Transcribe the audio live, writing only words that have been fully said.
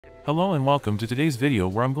Hello and welcome to today's video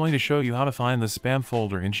where I'm going to show you how to find the spam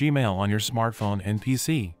folder in Gmail on your smartphone and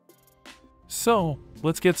PC. So,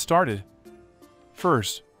 let's get started.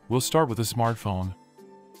 First, we'll start with the smartphone.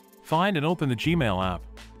 Find and open the Gmail app.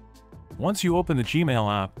 Once you open the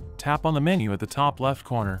Gmail app, tap on the menu at the top left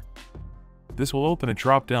corner. This will open a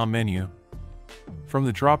drop-down menu. From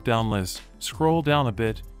the drop-down list, scroll down a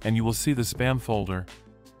bit and you will see the spam folder.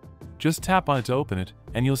 Just tap on it to open it,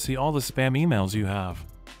 and you'll see all the spam emails you have.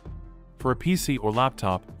 For a PC or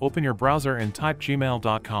laptop, open your browser and type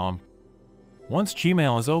gmail.com. Once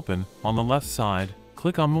Gmail is open, on the left side,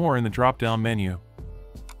 click on More in the drop-down menu.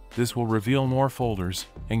 This will reveal more folders,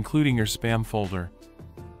 including your spam folder.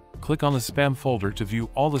 Click on the spam folder to view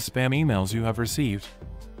all the spam emails you have received.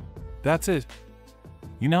 That's it.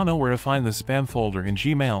 You now know where to find the spam folder in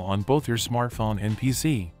Gmail on both your smartphone and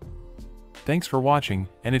PC. Thanks for watching,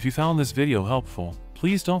 and if you found this video helpful,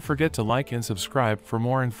 please don't forget to like and subscribe for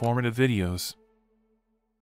more informative videos.